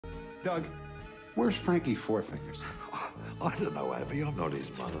Doug, where's Frankie Four Fingers? I don't know, Avi. I'm not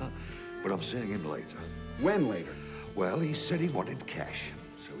his mother, but I'm seeing him later. When later? Well, he said he wanted cash,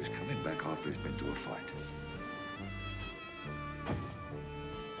 so he's coming back after he's been to a fight.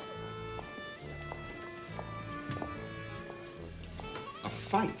 A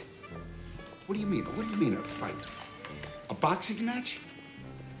fight? What do you mean? What do you mean a fight? A boxing match?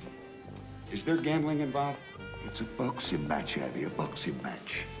 Is there gambling involved? It's a boxing match, Avi, a boxing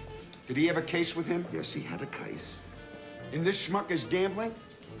match. Did he have a case with him? Yes, he had a case. And this schmuck is gambling?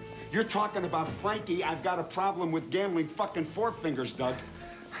 You're talking about Frankie. I've got a problem with gambling fucking Four Fingers, Doug.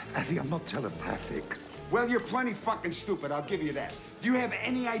 Avi, I'm not telepathic. Well, you're plenty fucking stupid, I'll give you that. Do you have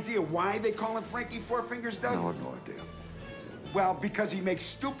any idea why they call him Frankie Four Fingers, Doug? No, I've no idea. Well, because he makes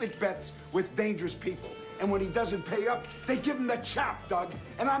stupid bets with dangerous people. And when he doesn't pay up, they give him the chop, Doug.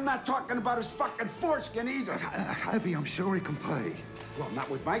 And I'm not talking about his fucking foreskin either. Avi, I'm sure he can pay. Well, not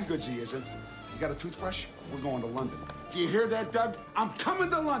with my goods he isn't. You got a toothbrush? We're going to London. Do you hear that, Doug? I'm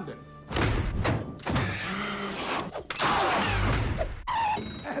coming to London.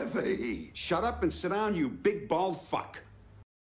 Avi! Shut up and sit down, you big bald fuck.